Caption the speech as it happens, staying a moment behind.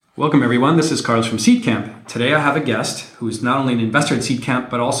Welcome, everyone. This is Carlos from Seedcamp. Today I have a guest who is not only an investor at Seedcamp,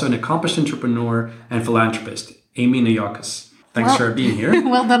 but also an accomplished entrepreneur and philanthropist, Amy Nayokas. Thanks for being here.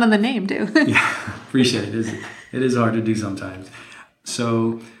 Well done on the name, too. Yeah, appreciate it. It is hard to do sometimes.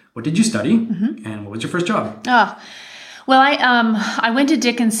 So what did you study and what was your first job? Well, I went to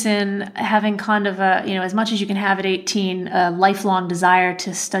Dickinson having kind of a, as much as you can have at 18, a lifelong desire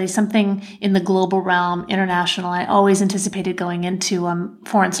to study something in the global realm, international. I always anticipated going into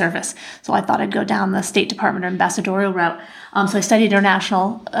foreign service. So I thought I'd go down the State Department or ambassadorial route. So I studied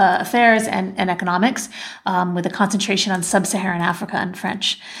international affairs and economics with a concentration on sub-Saharan Africa and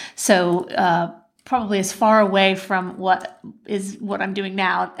French. So probably as far away from what I'm doing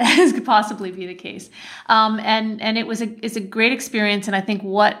now as could possibly be the case. And it's a great experience. And I think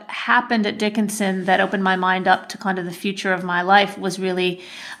what happened at Dickinson that opened my mind up to kind of the future of my life was really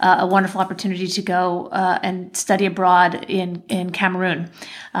a wonderful opportunity to go and study abroad in Cameroon,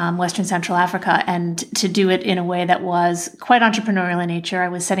 Western Central Africa, and to do it in a way that was quite entrepreneurial in nature. I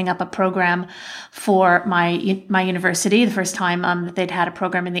was setting up a program for my university, the first time that they'd had a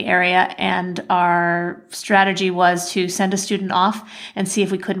program in the area, and our strategy was to send a student off and see if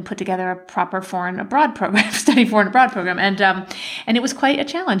we couldn't put together a proper foreign abroad program, study foreign abroad program. And it was quite a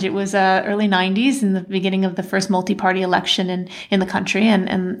challenge. It was early 90s in the beginning of the first multi-party election in the country,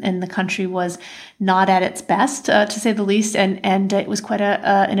 and the country was not at its best, to say the least. And it was quite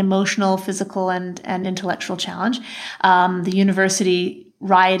an emotional, physical, and intellectual challenge. The university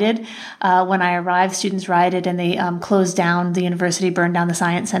rioted when I arrived. Students rioted, and they closed down the university, burned down the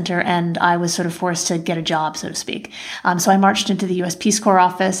science center, and I was sort of forced to get a job, so to speak. So I marched into the U.S. Peace Corps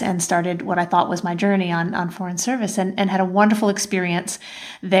office and started what I thought was my journey on foreign service, and had a wonderful experience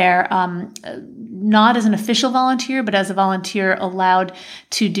there, not as an official volunteer, but as a volunteer allowed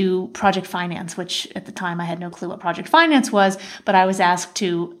to do project finance, which at the time I had no clue what project finance was, but I was asked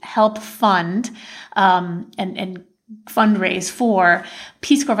to help fund and fundraise for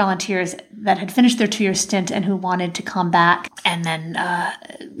Peace Corps volunteers that had finished their 2-year stint and who wanted to come back and then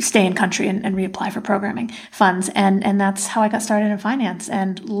stay in country and reapply for programming funds. And that's how I got started in finance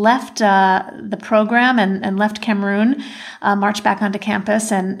and left the program and left Cameroon, marched back onto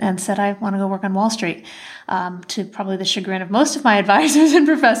campus and said, I want to go work on Wall Street, to probably the chagrin of most of my advisors and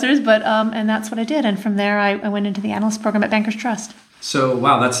professors. But and that's what I did. And from there, I went into the analyst program at Bankers Trust. So,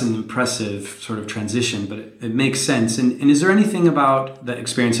 wow, that's an impressive sort of transition, but it makes sense. And is there anything about that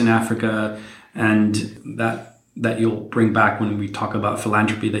experience in Africa and that you'll bring back when we talk about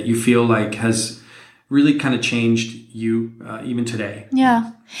philanthropy that you feel like has really kind of changed you even today?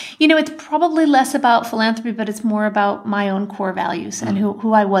 Yeah. It's probably less about philanthropy, but it's more about my own core values and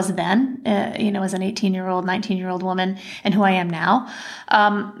who I was then, as an 18-year-old, 19-year-old woman, and who I am now.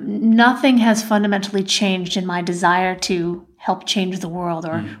 Nothing has fundamentally changed in my desire to help change the world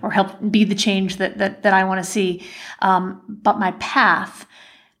or help be the change that I want to see. But my path,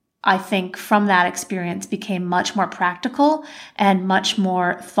 I think, from that experience became much more practical and much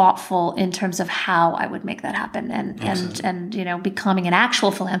more thoughtful in terms of how I would make that happen. And becoming an actual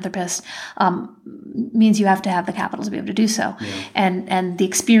philanthropist means you have to have the capital to be able to do so, and the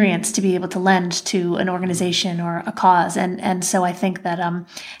experience to be able to lend to an organization or a cause. And so I think that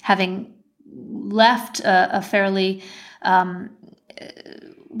having left a fairly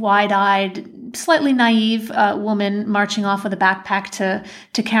wide-eyed, slightly naive woman marching off with a backpack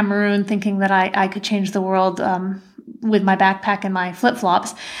to Cameroon, thinking that I could change the world with my backpack and my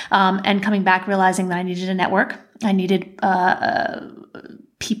flip-flops, and coming back realizing that I needed a network, I needed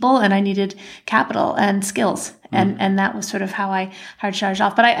people, and I needed capital and skills, and that was sort of how I charged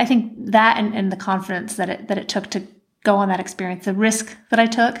off. But I think that and the confidence that it took to go on that experience, the risk that I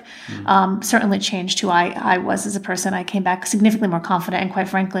took, certainly changed who I was as a person. I came back significantly more confident. And quite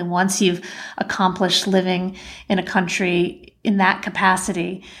frankly, once you've accomplished living in a country in that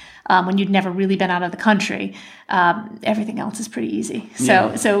capacity, when you'd never really been out of the country, everything else is pretty easy.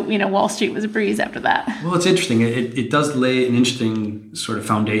 So Wall Street was a breeze after that. Well, it's interesting. It does lay an interesting sort of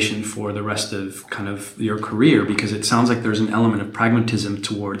foundation for the rest of kind of your career, because it sounds like there's an element of pragmatism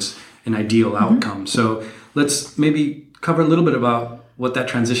towards an ideal outcome. So let's maybe cover a little bit about what that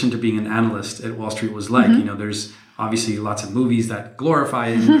transition to being an analyst at Wall Street was like. There's obviously lots of movies that glorify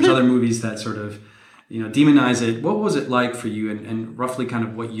it, and there's other movies that sort of, demonize it. What was it like for you, and roughly kind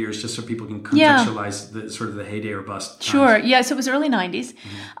of what years, just so people can contextualize the sort of the heyday or bust times? Sure. Yeah. So it was early 90s.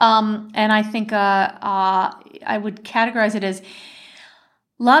 And I think I would categorize it as a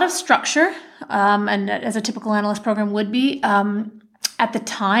lot of structure, and as a typical analyst program would be. At the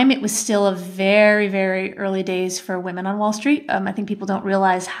time, it was still a very, very early days for women on Wall Street. I think people don't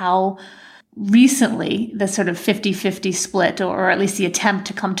realize how recently, the sort of 50-50 split, or at least the attempt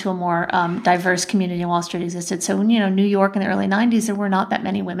to come to a more diverse community in Wall Street existed. So, New York in the early 90s, there were not that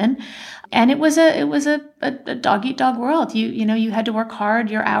many women. And it was a dog eat dog world. You had to work hard.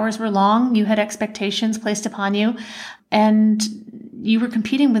 Your hours were long. You had expectations placed upon you, and you were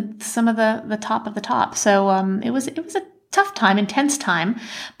competing with some of the top of the top. So it was a tough time, intense time,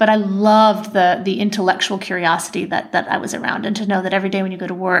 but I loved the intellectual curiosity that I was around, and to know that every day when you go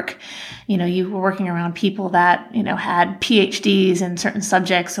to work, you were working around people that, had PhDs in certain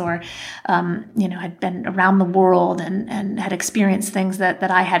subjects, or, had been around the world and had experienced things that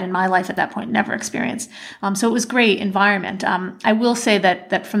I had in my life at that point never experienced. So it was great environment. I will say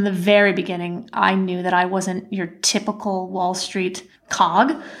that from the very beginning, I knew that I wasn't your typical Wall Street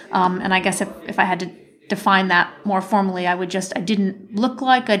cog. And I guess if I had to define that more formally, I didn't look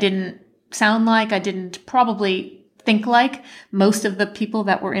like, I didn't sound like, I didn't probably think like most of the people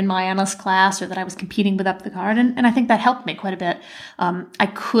that were in my analyst class or that I was competing with up the card. And I think that helped me quite a bit.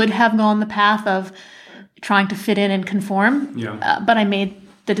 I could have gone the path of trying to fit in and conform, but I made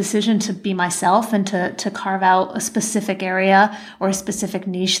the decision to be myself and to carve out a specific area or a specific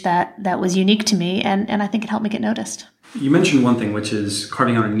niche that was unique to me. And I think it helped me get noticed. You mentioned one thing, which is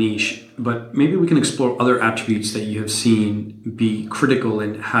carving out a niche, but maybe we can explore other attributes that you have seen be critical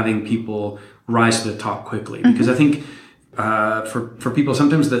in having people rise to the top quickly. Because I think for people,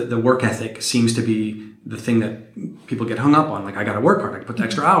 sometimes the work ethic seems to be the thing that people get hung up on. Like, I got to work hard, I put the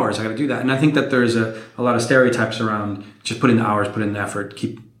extra hours, I got to do that. And I think that there's a lot of stereotypes around just put in the hours, put in the effort,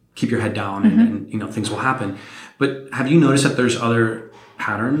 keep your head down, and things will happen. But have you noticed that there's other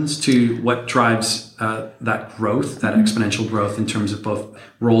patterns to what drives that growth, that exponential growth in terms of both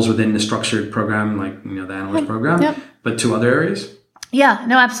roles within the structured program, like the analyst program, but to other areas? Yeah,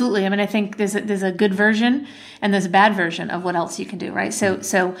 no, absolutely. I mean, I think there's a good version and there's a bad version of what else you can do, right?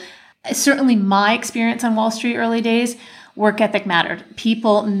 So certainly my experience on Wall Street early days, work ethic mattered.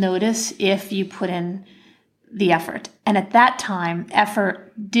 People notice if you put in the effort. And at that time,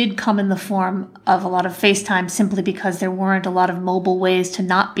 effort did come in the form of a lot of FaceTime, simply because there weren't a lot of mobile ways to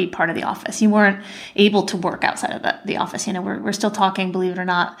not be part of the office. You weren't able to work outside of the office. We're still talking, believe it or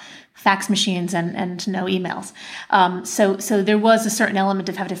not, fax machines and no emails. So there was a certain element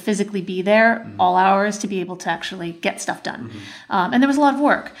of having to physically be there all hours to be able to actually get stuff done. And there was a lot of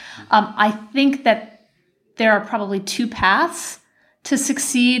work. I think that there are probably two paths to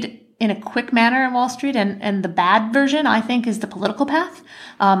succeed in a quick manner in Wall Street, and the bad version, I think, is the political path.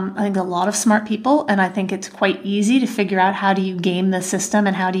 I think a lot of smart people, and I think it's quite easy to figure out how do you game the system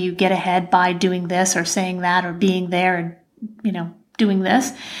and how do you get ahead by doing this or saying that or being there and, doing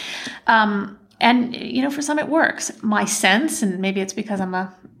this. And for some it works. My sense, and maybe it's because I'm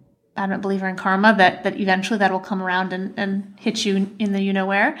a adamant believer in karma, that eventually that will come around and hit you in the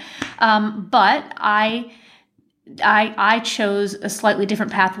you-know-where. But I chose a slightly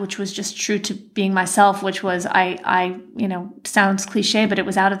different path, which was just true to being myself, which was I sounds cliche, but it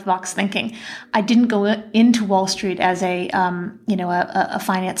was out of the box thinking. I didn't go into Wall Street as a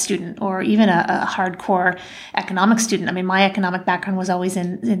finance student or even a hardcore economics student. I mean, my economic background was always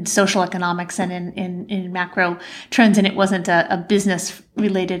in social economics and in macro trends, and it wasn't a business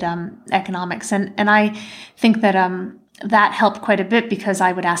related economics. And I think that that helped quite a bit because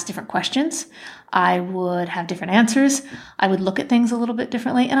I would ask different questions. I would have different answers. I would look at things a little bit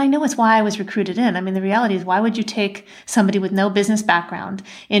differently. And I know it's why I was recruited in. I mean, the reality is, why would you take somebody with no business background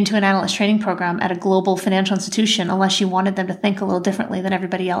into an analyst training program at a global financial institution unless you wanted them to think a little differently than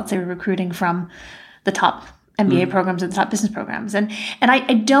everybody else they were recruiting from the top MBA programs and the top business programs? And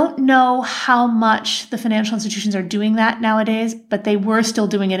I don't know how much the financial institutions are doing that nowadays, but they were still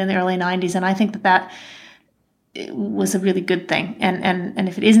doing it in the early 90s. And I think that it was a really good thing. And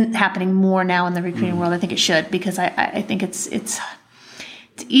if it isn't happening more now in the recruiting world, I think it should, because I think it's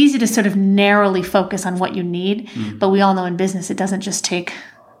easy to sort of narrowly focus on what you need. But we all know in business, it doesn't just take,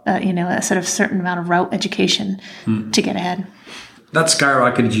 a sort of certain amount of route education to get ahead. That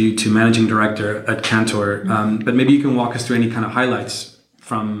skyrocketed you to managing director at Cantor. But maybe you can walk us through any kind of highlights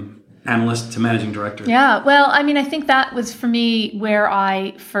from analyst to managing director. Yeah, well, I mean, I think that was for me where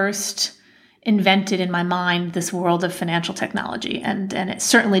I first invented in my mind this world of financial technology, and it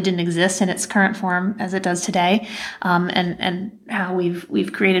certainly didn't exist in its current form as it does today, and how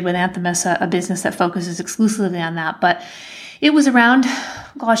we've created with Anthemis a business that focuses exclusively on that. But It was around,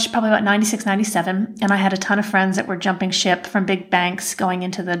 probably about 96, 97. And I had a ton of friends that were jumping ship from big banks, going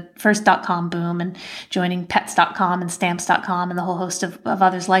into the first .com boom and joining pets.com and stamps.com and the whole host of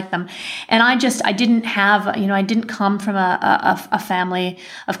others like them. And I didn't have, I didn't come from a family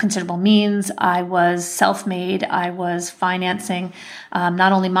of considerable means. I was self-made. I was financing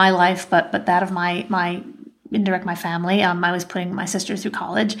not only my life, but that of my family. I was putting my sister through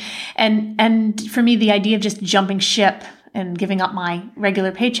college. And for me, the idea of just jumping ship and giving up my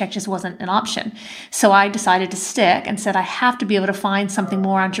regular paycheck just wasn't an option. So I decided to stick and said, I have to be able to find something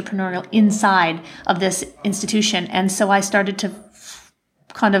more entrepreneurial inside of this institution. And so I started to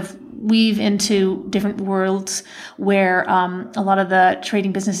kind of weave into different worlds where a lot of the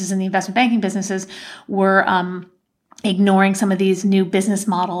trading businesses and the investment banking businesses were ignoring some of these new business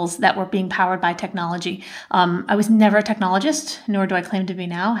models that were being powered by technology. I was never a technologist, nor do I claim to be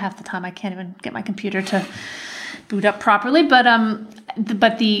now. Half the time I can't even get my computer to boot up properly. But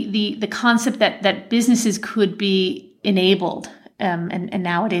the concept that businesses could be enabled and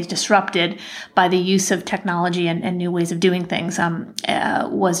nowadays disrupted by the use of technology and new ways of doing things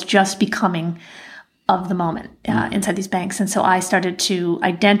was just becoming of the moment inside these banks. And so I started to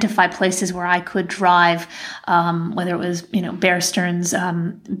identify places where I could drive, whether it was, Bear Stearns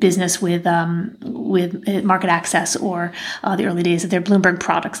business with market access or the early days of their Bloomberg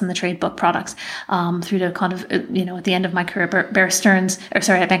products and the trade book products, through to kind of, at the end of my career, Bear Stearns,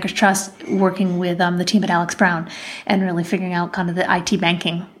 at Bankers Trust, working with the team at Alex Brown and really figuring out kind of the IT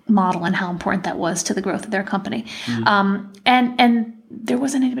banking model and how important that was to the growth of their company. And there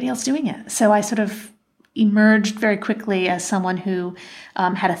wasn't anybody else doing it. So I sort of emerged very quickly as someone who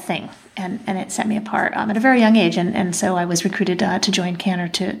had a thing, and it set me apart at a very young age. And so I was recruited to join Cantor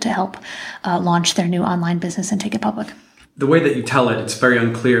to help launch their new online business and take it public. The way that you tell it, it's very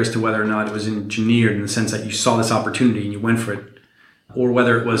unclear as to whether or not it was engineered in the sense that you saw this opportunity and you went for it, or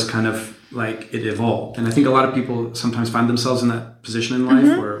whether it was kind of like it evolved. And I think a lot of people sometimes find themselves in that position in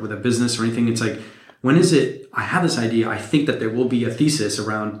life or with a business or anything. It's like, when is it, I have this idea, I think that there will be a thesis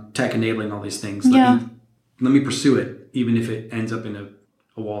around tech enabling all these things. Let me pursue it, even if it ends up in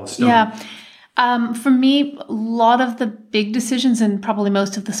a wall of stone. Yeah. For me, a lot of the big decisions and probably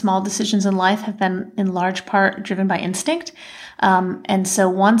most of the small decisions in life have been in large part driven by instinct. And so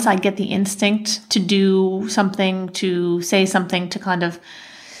once I get the instinct to do something, to say something, to kind of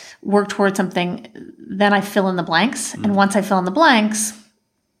work towards something, then I fill in the blanks. And once I fill in the blanks,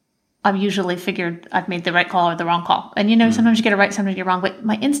 I've usually figured I've made the right call or the wrong call. And, sometimes you get it right, sometimes you get it wrong. But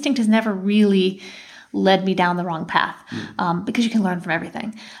my instinct has never really led me down the wrong path, because you can learn from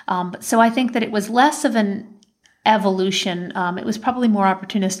everything. So I think that it was less of an evolution. It was probably more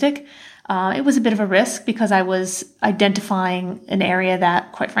opportunistic. It was a bit of a risk because I was identifying an area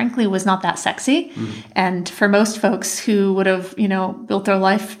that, quite frankly, was not that sexy. And for most folks who would have, built their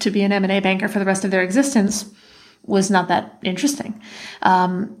life to be an M&A banker for the rest of their existence, was not that interesting.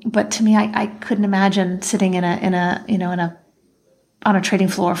 But to me, I couldn't imagine sitting on a trading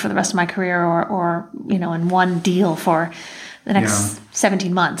floor for the rest of my career or in one deal for the next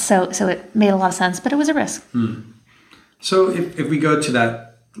 17 months. So it made a lot of sense, but it was a risk. So if we go to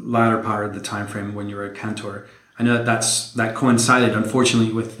that latter part of the time frame when you were at Cantor, I know that coincided,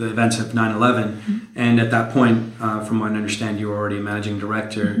 unfortunately, with the events of 9/11. And at that point, from what I understand, you were already a managing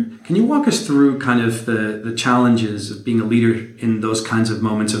director. Can you walk us through kind of the challenges of being a leader in those kinds of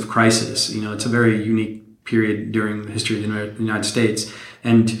moments of crisis? It's a very unique period during the history of the United States.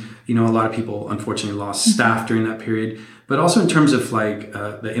 And, a lot of people, unfortunately, lost staff during that period. But also in terms of like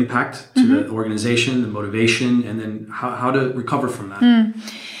the impact to the organization, the motivation, and then how to recover from that.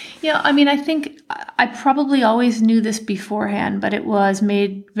 Yeah, I think I probably always knew this beforehand, but it was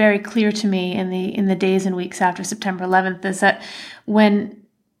made very clear to me in the days and weeks after September 11th, is that when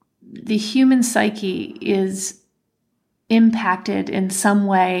the human psyche is impacted in some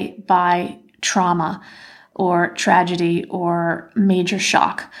way by trauma or tragedy or major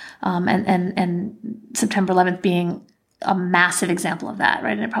shock, and September 11th being a massive example of that,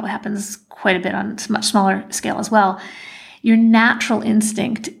 right? And it probably happens quite a bit on a much smaller scale as well. Your natural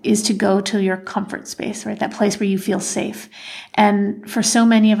instinct is to go to your comfort space, right? That place where you feel safe. And for so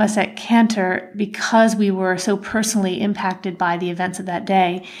many of us at Cantor, because we were so personally impacted by the events of that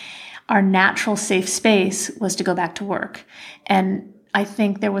day, our natural safe space was to go back to work. And I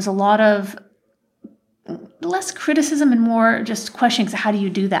think there was a lot of less criticism and more just questions. How do you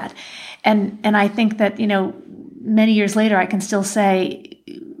do that? And I think that, many years later, I can still say,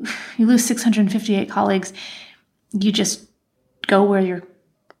 you lose 658 colleagues, you just go where your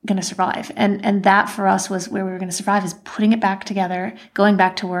going to survive. And that for us was where we were going to survive, is putting it back together, going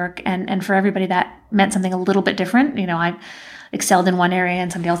back to work. And for everybody that meant something a little bit different. I excelled in one area and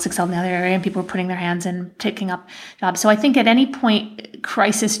somebody else excelled in the other area, and people were putting their hands in, taking up jobs. So I think at any point,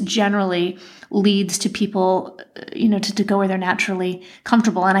 crisis generally leads to people, to go where they're naturally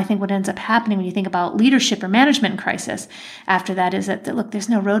comfortable. And I think what ends up happening when you think about leadership or management in crisis after that is that look, there's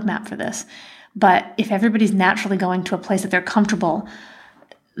no roadmap for this. But if everybody's naturally going to a place that they're comfortable,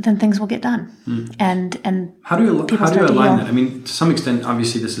 then things will get done. And how do you align that? I mean, to some extent,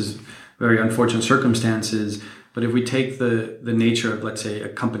 obviously, this is very unfortunate circumstances. But if we take the nature of, let's say, a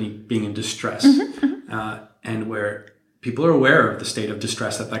company being in distress, and where people are aware of the state of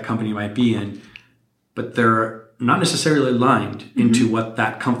distress that company might be in, but they're not necessarily aligned into what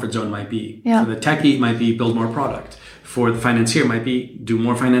that comfort zone might be. Yeah. For the techie, it might be build more product. For the financier, it might be do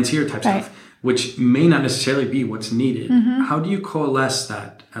more financier type stuff, which may not necessarily be what's needed. How do you coalesce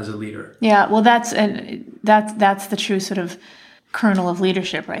that as a leader? Yeah, well, that's the true sort of kernel of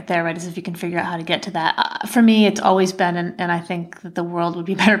leadership right there, right? Is if you can figure out how to get to that. For me, it's always been, and I think that the world would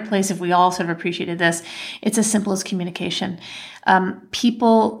be a better place if we all sort of appreciated this. It's as simple as communication.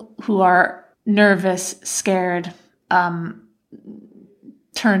 People who are nervous, scared,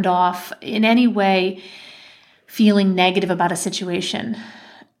 turned off, in any way feeling negative about a situation,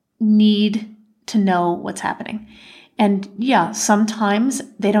 need to know what's happening. And yeah, sometimes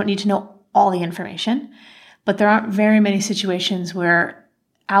they don't need to know all the information, but there aren't very many situations where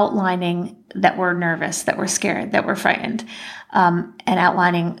outlining that we're nervous, that we're scared, that we're frightened, and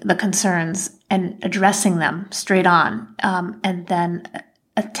outlining the concerns and addressing them straight on, and then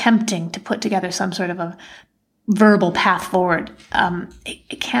attempting to put together some sort of a verbal path forward.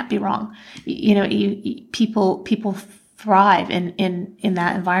 It can't be wrong. People thrive in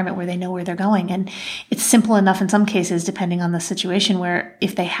that environment where they know where they're going. And it's simple enough in some cases, depending on the situation, where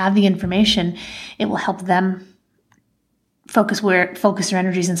if they have the information, it will help them focus their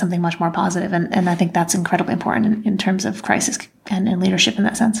energies in something much more positive. And I think that's incredibly important in terms of crisis and leadership in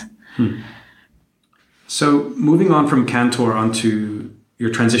that sense. So moving on from Cantor onto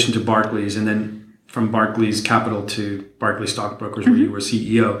your transition to Barclays, and then from Barclays Capital to Barclays Stockbrokers, where you were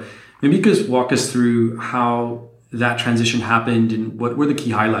CEO, maybe you could just walk us through how that transition happened and what were the key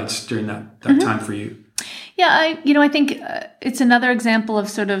highlights during that time for you? Yeah, I think it's another example of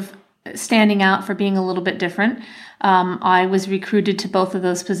sort of standing out for being a little bit different. I was recruited to both of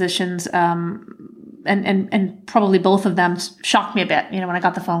those positions, and probably both of them shocked me a bit. When I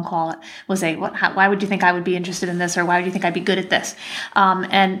got the phone call, it was why would you think I would be interested in this, or why would you think I'd be good at this?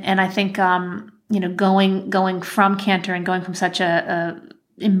 And I think going from Cantor and going from such a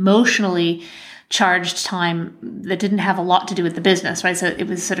emotionally charged time that didn't have a lot to do with the business, right? So it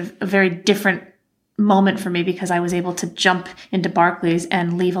was sort of a very different moment for me because I was able to jump into Barclays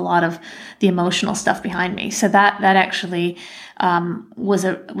and leave a lot of the emotional stuff behind me. So that actually was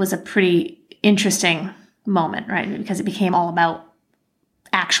a pretty interesting moment, right? Because it became all about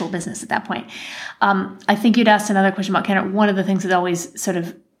actual business at that point. I think you'd asked another question about Cantor. One of the things that always sort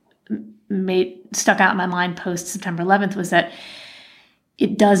of stuck out in my mind post September 11th was that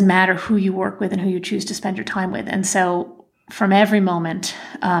it does matter who you work with and who you choose to spend your time with. And so from every moment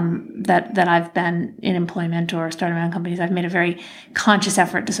that I've been in employment or starting my own companies, I've made a very conscious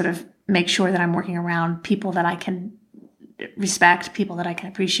effort to sort of make sure that I'm working around people that I can respect, people that I can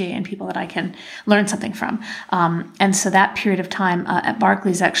appreciate, and people that I can learn something from. And so that period of time at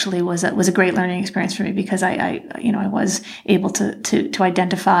Barclays actually was a great learning experience for me because I was able to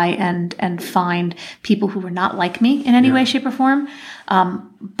identify and find people who were not like me in any way, shape, or form,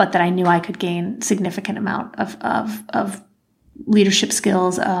 but that I knew I could gain significant amount of leadership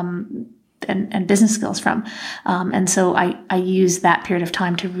skills and business skills from. And so I used that period of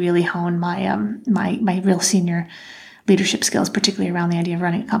time to really hone my real senior leadership skills, particularly around the idea of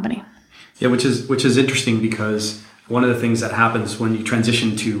running a company. Yeah, which is interesting because one of the things that happens when you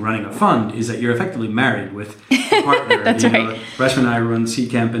transition to running a fund is that you're effectively married with a partner. That's right. Reshma and I run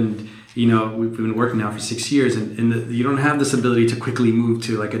Seedcamp, and we've been working now for 6 years, and you don't have this ability to quickly move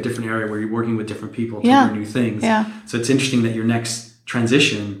to like a different area where you're working with different people to learn new things. Yeah. So it's interesting that your next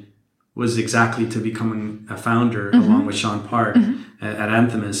transition was exactly to becoming a founder along with Sean Park at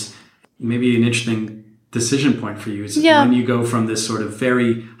Anthemis. Maybe an interesting decision point for you is when you go from this sort of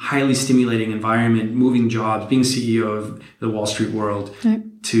very highly stimulating environment, moving jobs, being CEO of the Wall Street world,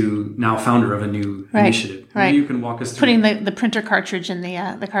 to now founder of a new initiative. Maybe you can walk us through putting the printer cartridge in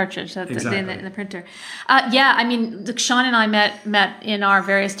the cartridge, so exactly. in the printer. I mean, Sean and I met in our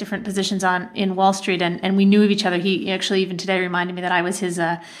various different positions in Wall Street, and we knew of each other. He actually even today reminded me that I was his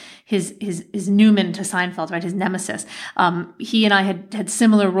his Newman to Seinfeld, right? His nemesis. He and I had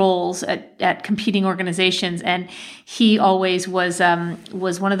similar roles at competing organizations, and he always was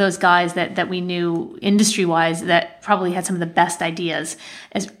one of those guys that we knew industry wise that probably had some of the best ideas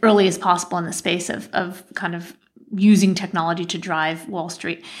as early as possible in the space of kind of using technology to drive Wall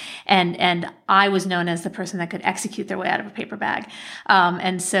Street. And I was known as the person that could execute their way out of a paper bag.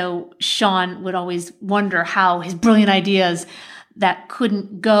 And so Sean would always wonder how his brilliant ideas that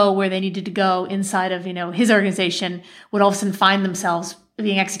couldn't go where they needed to go inside of, his organization would all of a sudden find themselves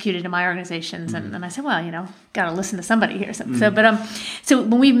being executed in my organizations. Mm-hmm. And I said, well, got to listen to somebody here. So, so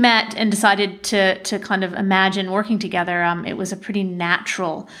when we met and decided to kind of imagine working together, it was a pretty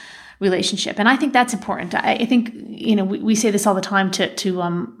natural relationship. And I think that's important. I think, we say this all the time to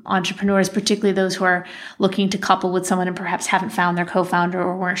entrepreneurs, particularly those who are looking to couple with someone and perhaps haven't found their co-founder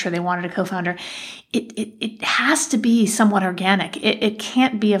or weren't sure they wanted a co-founder. It has to be somewhat organic. It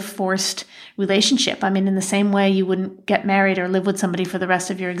can't be a forced relationship. I mean, in the same way you wouldn't get married or live with somebody for the rest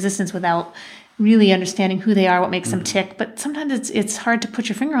of your existence without really understanding who they are, what makes them tick. But sometimes it's hard to put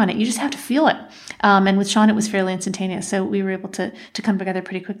your finger on it. You just have to feel it. And with Sean, it was fairly instantaneous. So we were able to come together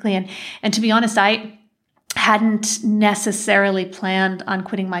pretty quickly. And to be honest, I hadn't necessarily planned on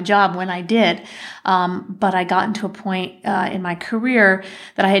quitting my job when I did. But I got into a point in my career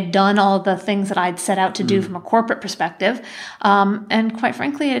that I had done all the things that I'd set out to do from a corporate perspective. And quite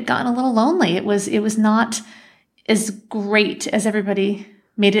frankly, it had gotten a little lonely. It was not as great as everybody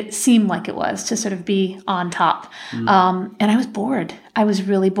made it seem like it was to sort of be on top. And I was bored. I was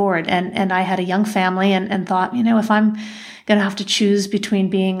really bored. And I had a young family and thought, if I'm going to have to choose between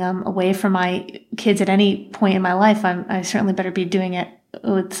being away from my kids at any point in my life, I certainly better be doing it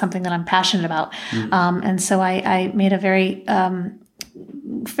with something that I'm passionate about. And so I made a very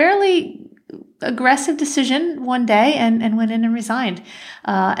fairly aggressive decision one day and went in and resigned.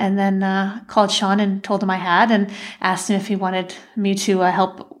 And then called Sean and told him I had and asked him if he wanted me to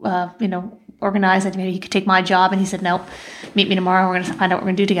help, organize it. Maybe he could take my job. And he said, nope, meet me tomorrow. We're going to find out what we're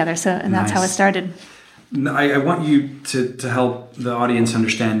going to do together. So, and that's how it started. I want you to help the audience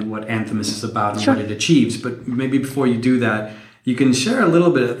understand what Anthemis is about and what it achieves. But maybe before you do that, you can share a little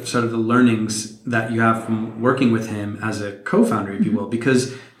bit of sort of the learnings that you have from working with him as a co-founder, if you will,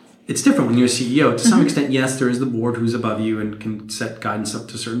 because it's different when you're a CEO. To some extent, yes, there is the board who's above you and can set guidance up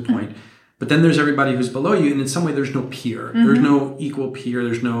to a certain point. But then there's everybody who's below you. And in some way, there's no peer. There's no equal peer.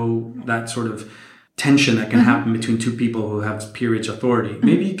 There's no that sort of tension that can happen between two people who have peerage authority.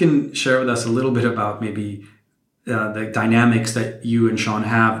 Maybe you can share with us a little bit about maybe the dynamics that you and Sean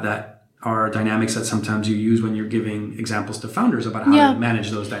have that are dynamics that sometimes you use when you're giving examples to founders about how to manage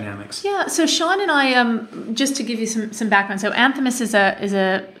those dynamics. Yeah. So Sean and I, just to give you some background. So Anthemis is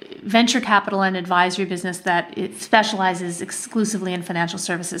a venture capital and advisory business that it specializes exclusively in financial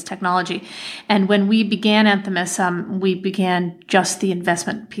services technology. And when we began Anthemis, we began just the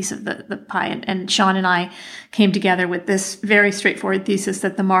investment piece of the pie. And Sean and I came together with this very straightforward thesis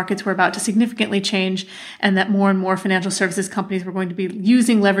that the markets were about to significantly change and that more and more financial services companies were going to be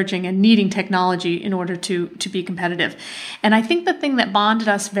using, leveraging, and needing technology in order to be competitive. And I think the thing that bonded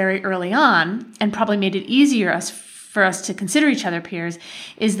us very early on and probably made it easier for us to consider each other peers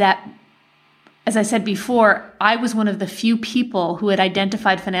is that, as I said before, I was one of the few people who had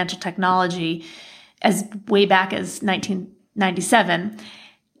identified financial technology as way back as 1997.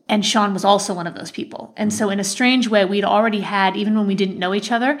 And Sean was also one of those people. And so in a strange way, we'd already had, even when we didn't know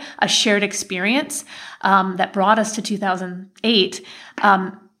each other, a shared experience that brought us to 2008.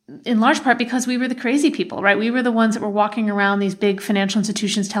 In large part because we were the crazy people, right? We were the ones that were walking around these big financial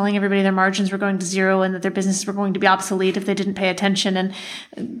institutions telling everybody their margins were going to zero and that their businesses were going to be obsolete if they didn't pay attention. And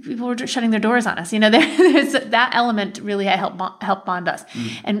people were just shutting their doors on us. There's that element really helped bond us.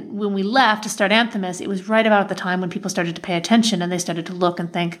 And when we left to start Anthemis, it was right about the time when people started to pay attention and they started to look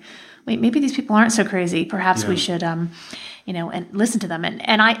and think, wait, maybe these people aren't so crazy. Perhaps we should, and listen to them.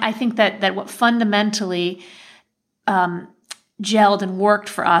 And I think that what fundamentally, gelled and worked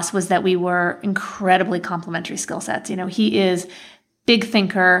for us was that we were incredibly complementary skill sets. He is big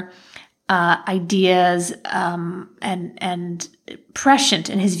thinker, ideas, and prescient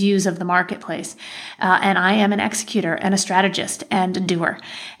in his views of the marketplace. And I am an executor and a strategist and a doer.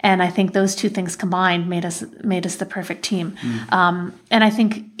 And I think those two things combined made us the perfect team. And I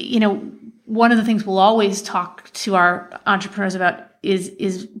think, one of the things we'll always talk to our entrepreneurs about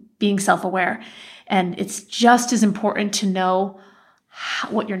is being self-aware. And it's just as important to know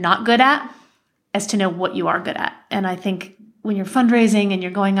what you're not good at as to know what you are good at. And I think when you're fundraising and you're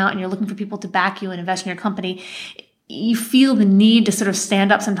going out and you're looking for people to back you and invest in your company, you feel the need to sort of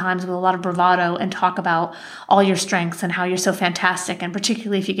stand up sometimes with a lot of bravado and talk about all your strengths and how you're so fantastic. And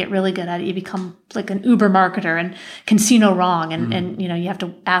particularly if you get really good at it, you become like an uber marketer and can see no wrong. And you have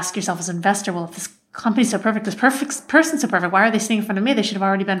to ask yourself as an investor, well, if this company's so perfect, this perfect person's so perfect, why are they sitting in front of me? They should have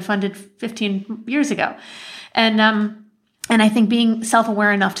already been funded 15 years ago. And I think being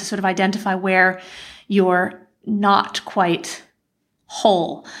self-aware enough to sort of identify where you're not quite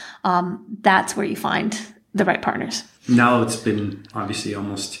whole, that's where you find the right partners. Now it's been obviously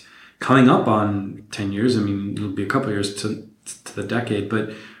almost coming up on 10 years. I mean, it'll be a couple of years to the decade,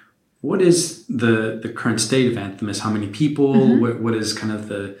 but what is the current state of Anthemis? How many people? What is kind of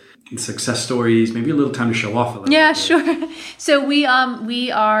the success stories? Maybe a little time to show off a little bit. Yeah, sure. So we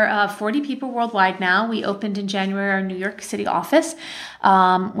are 40 people worldwide now. We opened in January our New York City office.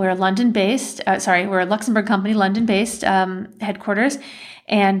 We're London-based. We're a Luxembourg company, London-based headquarters.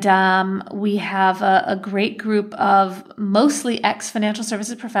 And we have a great group of mostly ex-financial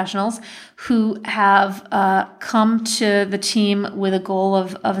services professionals who have come to the team with a goal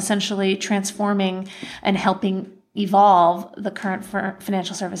of essentially transforming and helping evolve the current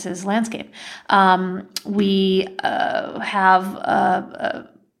financial services landscape. We have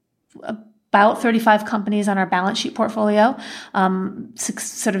about 35 companies on our balance sheet portfolio,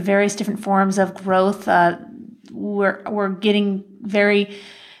 sort of various different forms of growth. We're getting very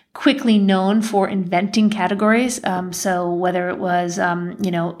quickly known for inventing categories. So whether it was,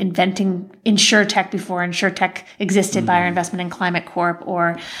 inventing InsurTech before InsurTech existed by our investment in Climate Corp,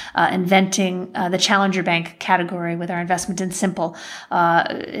 or inventing the Challenger Bank category with our investment in Simple,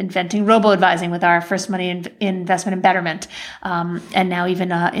 inventing robo-advising with our first money investment in Betterment, and now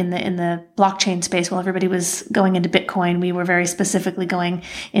even in the blockchain space, while everybody was going into Bitcoin, we were very specifically going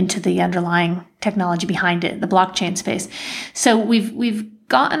into the underlying technology behind it, the blockchain space. So we've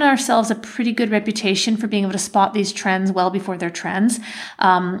gotten ourselves a pretty good reputation for being able to spot these trends well before they're trends.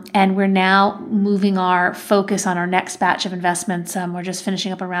 And we're now moving our focus on our next batch of investments. We're just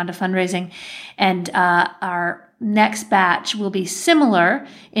finishing up a round of fundraising, and our next batch will be similar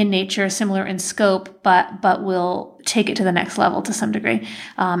in nature, similar in scope, but we'll take it to the next level to some degree,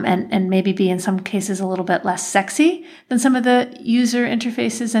 and maybe be in some cases a little bit less sexy than some of the user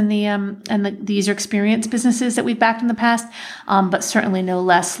interfaces and the user experience businesses that we've backed in the past, but certainly no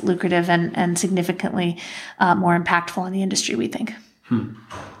less lucrative and significantly more impactful on the industry, we think.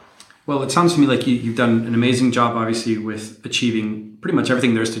 Well, it sounds to me like you've done an amazing job, obviously, with achieving pretty much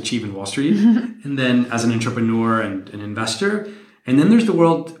everything there is to achieve in Wall Street, and then as an entrepreneur and an investor. And then there's the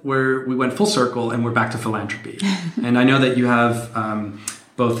world where we went full circle and we're back to philanthropy. And I know that you have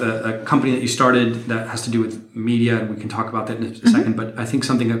both a company that you started that has to do with media, and we can talk about that in a second, but I think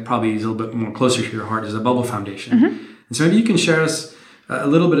something that probably is a little bit more closer to your heart is the Bubble Foundation. And so maybe you can share us a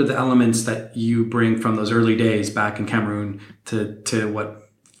little bit of the elements that you bring from those early days back in Cameroon to what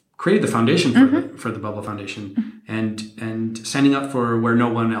created the foundation for the Bubble Foundation, and standing up for where no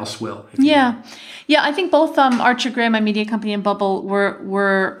one else will. Yeah, I think both Archer Gray, my media company, and Bubble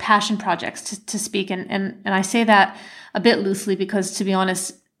were passion projects, to speak, and I say that a bit loosely because, to be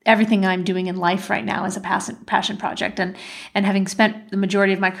honest, everything I'm doing in life right now is a passion project, and having spent the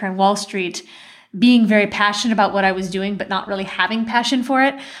majority of my career in Wall Street, being very passionate about what I was doing, but not really having passion for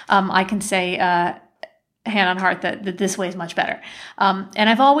it, I can say, hand on heart, that this way is much better. And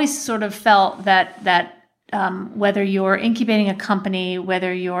I've always sort of felt that whether you're incubating a company,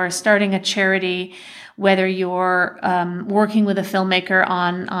 whether you're starting a charity, whether you're working with a filmmaker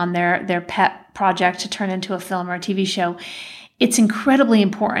on their pet project to turn into a film or a TV show, it's incredibly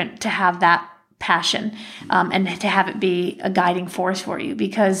important to have that passion and to have it be a guiding force for you,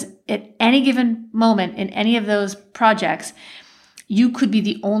 because at any given moment in any of those projects, you could be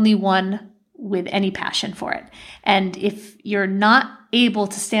the only one with any passion for it. And if you're not able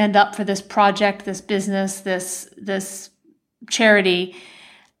to stand up for this project, this business, this charity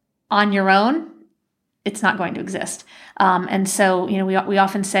on your own, it's not going to exist. And so, we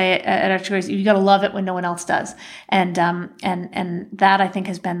often say at Archer Gray, you got to love it when no one else does. And that, I think,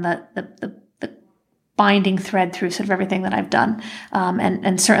 has been the binding thread through sort of everything that I've done.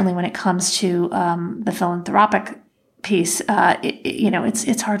 And certainly when it comes to the philanthropic piece,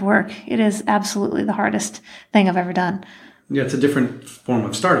 it's hard work. It is absolutely the hardest thing I've ever done. Yeah, it's a different form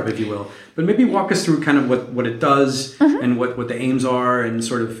of startup, if you will. But maybe walk us through kind of what it does and what the aims are, and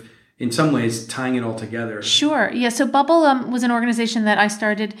sort of, in some ways, tying it all together. Sure. Yeah. So Bubble was an organization that I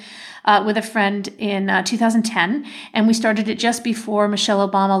started with a friend in 2010, and we started it just before Michelle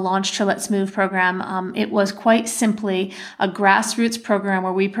Obama launched her Let's Move program. It was quite simply a grassroots program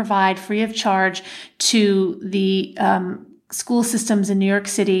where we provide free of charge to the school systems in New York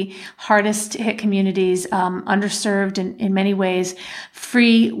City, hardest hit communities, underserved in many ways,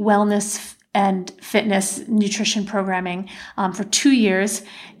 free wellness and fitness nutrition programming for 2 years,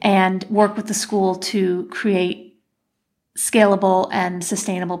 and work with the school to create scalable and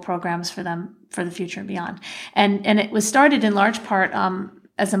sustainable programs for them for the future and beyond. And it was started in large part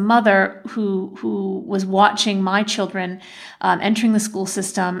as a mother who was watching my children entering the school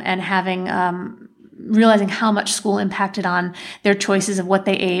system and having realizing how much school impacted on their choices of what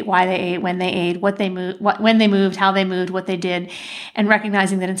they ate, why they ate, when they ate, what they moved, when they moved, how they moved, what they did, and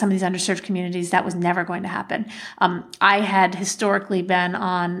recognizing that in some of these underserved communities that was never going to happen. I had historically been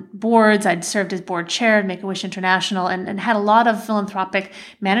on boards. I'd served as board chair at Make-A-Wish International and had a lot of philanthropic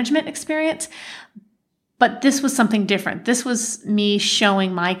management experience. But this was something different. This was me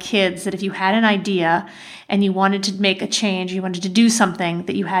showing my kids that if you had an idea and you wanted to make a change, you wanted to do something,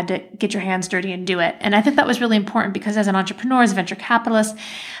 that you had to get your hands dirty and do it. And I think that was really important because as an entrepreneur, as a venture capitalist,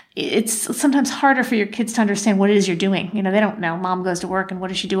 it's sometimes harder for your kids to understand what it is you're doing. You know, they don't know. Mom goes to work and what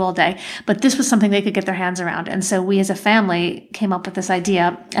does she do all day? But this was something they could get their hands around. And so we as a family came up with this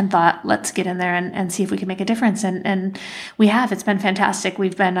idea and thought, let's get in there and see if we can make a difference. And we have. It's been fantastic.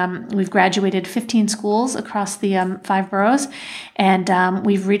 We've graduated 15 schools across the 5 boroughs, and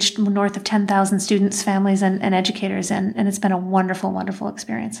we've reached north of 10,000 students, families, and educators. And it's been a wonderful, wonderful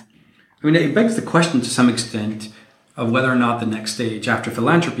experience. I mean, it begs the question to some extent of whether or not the next stage after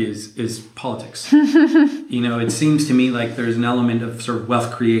philanthropy is politics. You know, it seems to me like there's an element of sort of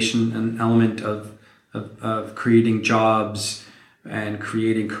wealth creation, an element of creating jobs and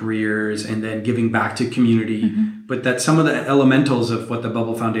creating careers and then giving back to community. But that some of the elementals of what the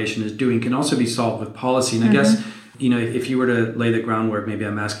Bubble Foundation is doing can also be solved with policy. And I guess, you know, if you were to lay the groundwork, maybe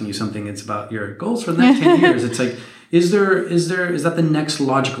I'm asking you something, it's about your goals for the next 10 years. It's like, is that the next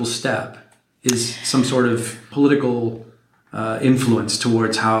logical step? Is some sort of political influence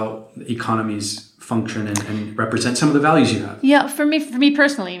towards how economies function and represent some of the values you have? Yeah, for me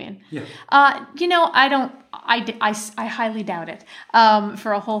personally, you mean? Yeah. You know, I highly doubt it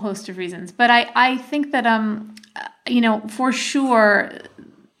for a whole host of reasons. But I think that, you know, for sure,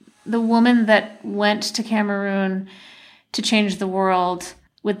 the woman that went to Cameroon to change the world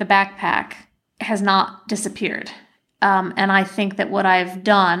with the backpack has not disappeared. And I think that what I've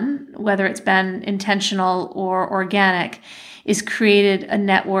done, whether it's been intentional or organic, is created a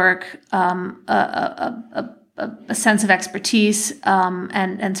network, a sense of expertise,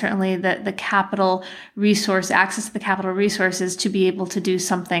 and certainly the capital resource, access to the capital resources to be able to do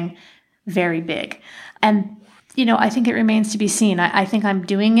something very big. And, you know, I think it remains to be seen. I think I'm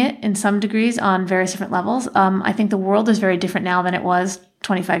doing it in some degrees on various different levels. I think the world is very different now than it was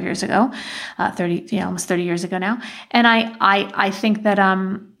 25 years ago, almost 30 years ago now. And I think that,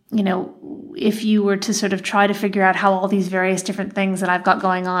 you know, if you were to sort of try to figure out how all these various different things that I've got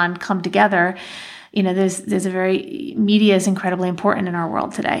going on come together, you know, there's media is incredibly important in our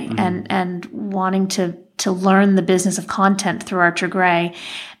world today, and wanting to learn the business of content through Archer Gray,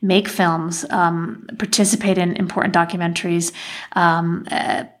 make films, participate in important documentaries,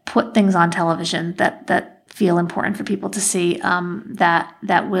 put things on television that feel important for people to see,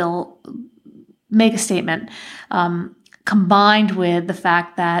 that will make a statement, combined with the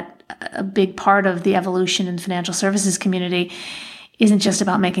fact that a big part of the evolution in the financial services community isn't just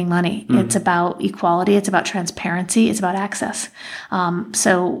about making money. It's about equality. It's about transparency. It's about access.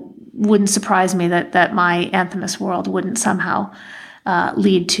 So wouldn't surprise me that my Anthemis world wouldn't somehow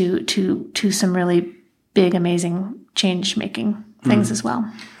lead to some really big, amazing change-making things as well.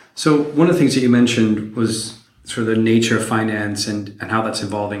 So one of the things that you mentioned was sort of the nature of finance and how that's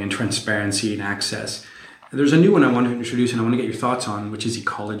evolving, and transparency and access. There's a new one I want to introduce and I want to get your thoughts on, which is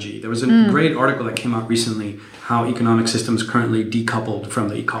ecology. There was a great article that came out recently, how economic systems currently decoupled from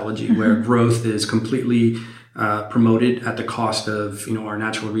the ecology, where growth is completely promoted at the cost of, you know, our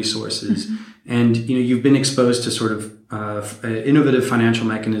natural resources. And, you know, you've been exposed to sort of innovative financial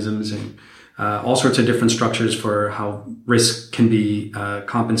mechanisms and all sorts of different structures for how risk can be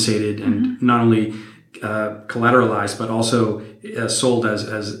compensated and not only collateralized, but also sold as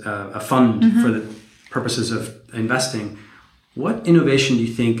a fund for the purposes of investing. What innovation do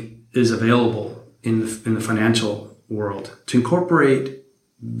you think is available in the financial world to incorporate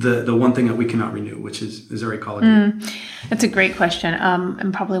the one thing that we cannot renew, which is our ecology? That's a great question,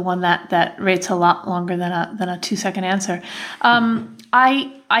 and probably one that rates a lot longer than a 2-second answer.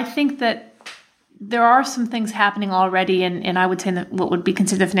 I think that there are some things happening already, and I would say in what would be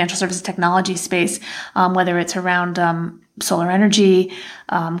considered the financial services technology space, whether it's around solar energy,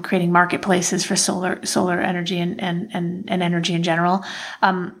 creating marketplaces for solar energy and energy in general.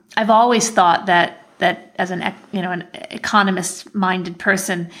 I've always thought that that as an economist-minded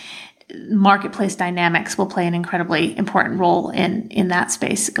person, marketplace dynamics will play an incredibly important role in that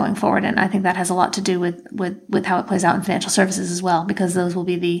space going forward. And I think that has a lot to do with how it plays out in financial services as well, because those will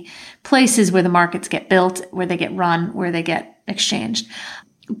be the places where the markets get built, where they get run, where they get exchanged.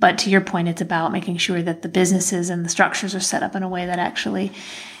 But to your point, it's about making sure that the businesses and the structures are set up in a way that actually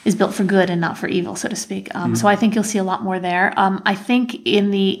is built for good and not for evil, so to speak. So I think you'll see a lot more there. I think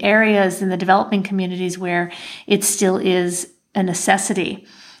in the areas in the developing communities where it still is a necessity,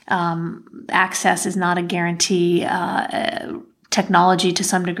 access is not a guarantee. Technology, to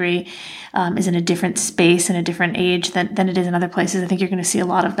some degree, is in a different space and a different age than it is in other places. I think you're going to see a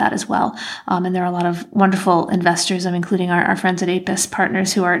lot of that as well. And there are a lot of wonderful investors, including our friends at Apis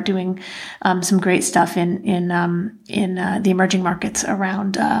Partners, who are doing some great stuff in the emerging markets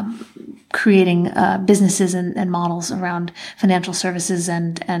around creating businesses and models around financial services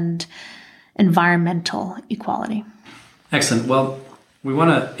and environmental equality. Excellent. Well, we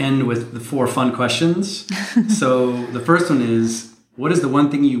want to end with the 4 fun questions. So the first one is, what is the one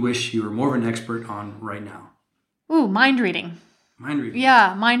thing you wish you were more of an expert on right now? Ooh, mind reading. Mind reading.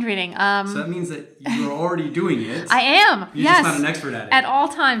 Yeah, mind reading. So that means that you're already doing it. I am. You're yes. just not an expert at it. At all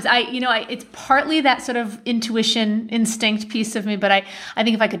times. It's partly that sort of intuition, instinct piece of me, but I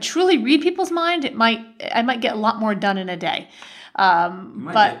think if I could truly read people's mind, I might get a lot more done in a day. You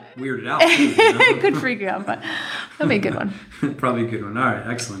might get weirded out too, it could freak you out, but that'd be a good one. Probably a good one. All right,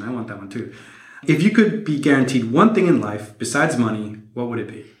 excellent. I want that one too. If you could be guaranteed one thing in life besides money, what would it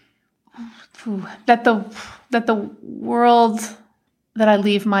be? That the world that I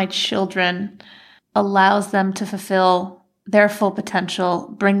leave my children allows them to fulfill their full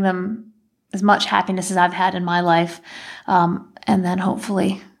potential, bring them as much happiness as I've had in my life, and then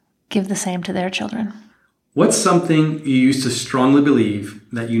hopefully give the same to their children. What's something you used to strongly believe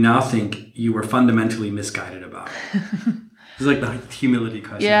that you now think you were fundamentally misguided about? It's like the humility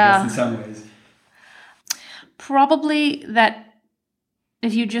question, I guess, in some ways. Probably that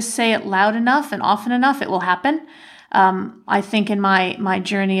if you just say it loud enough and often enough, it will happen. I think in my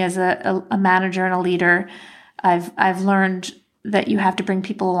journey as a manager and a leader, I've learned that you have to bring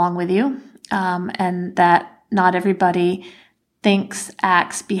people along with you, and that not everybody thinks,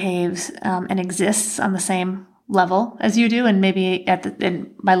 acts, behaves, and exists on the same level as you do, and maybe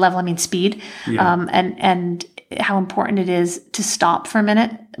by level I mean speed, and how important it is to stop for a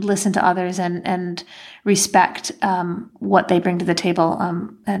minute, listen to others, and respect what they bring to the table,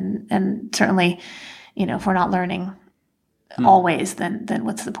 and certainly, if we're not learning always, then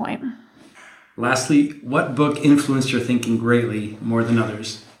what's the point? Lastly, what book influenced your thinking greatly more than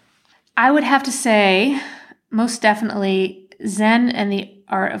others? I would have to say, most definitely, Zen and the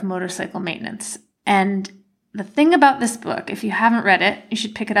Art of Motorcycle Maintenance. And the thing about this book, if you haven't read it, you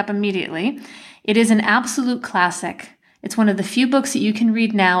should pick it up immediately. It is an absolute classic. It's one of the few books that you can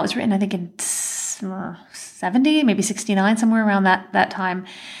read now. It's written, I think, in 70, maybe 69, somewhere around that time.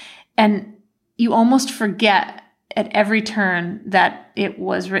 And you almost forget at every turn that it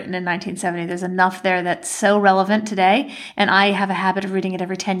was written in 1970. There's enough there that's so relevant today. And I have a habit of reading it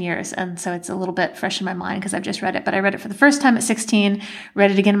every 10 years. And so it's a little bit fresh in my mind because I've just read it. But I read it for the first time at 16,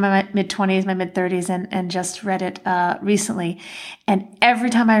 read it again in my mid-20s, my mid-30s, and just read it recently. And every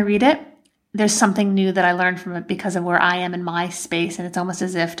time I read it, there's something new that I learned from it because of where I am in my space. And it's almost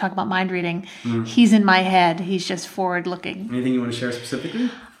as if, talk about mind reading, he's in my head. He's just forward looking. Anything you want to share specifically?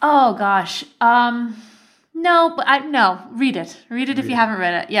 Oh, gosh. No, read it. Read it if you haven't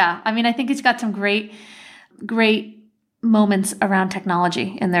read it. Yeah. I mean, I think it's got some great moments around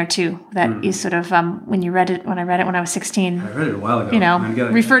technology in there too. That is sort of, when I read it when I was 16. I read it a while ago.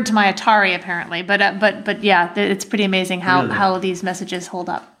 Referred to my Atari apparently. But yeah, it's pretty amazing how these messages hold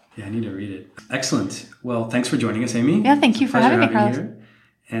up. Yeah, I need to read it. Excellent. Well, thanks for joining us, Amy. Yeah, thank you for having me, Carlos.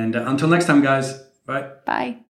 And until next time, guys. Bye. Bye.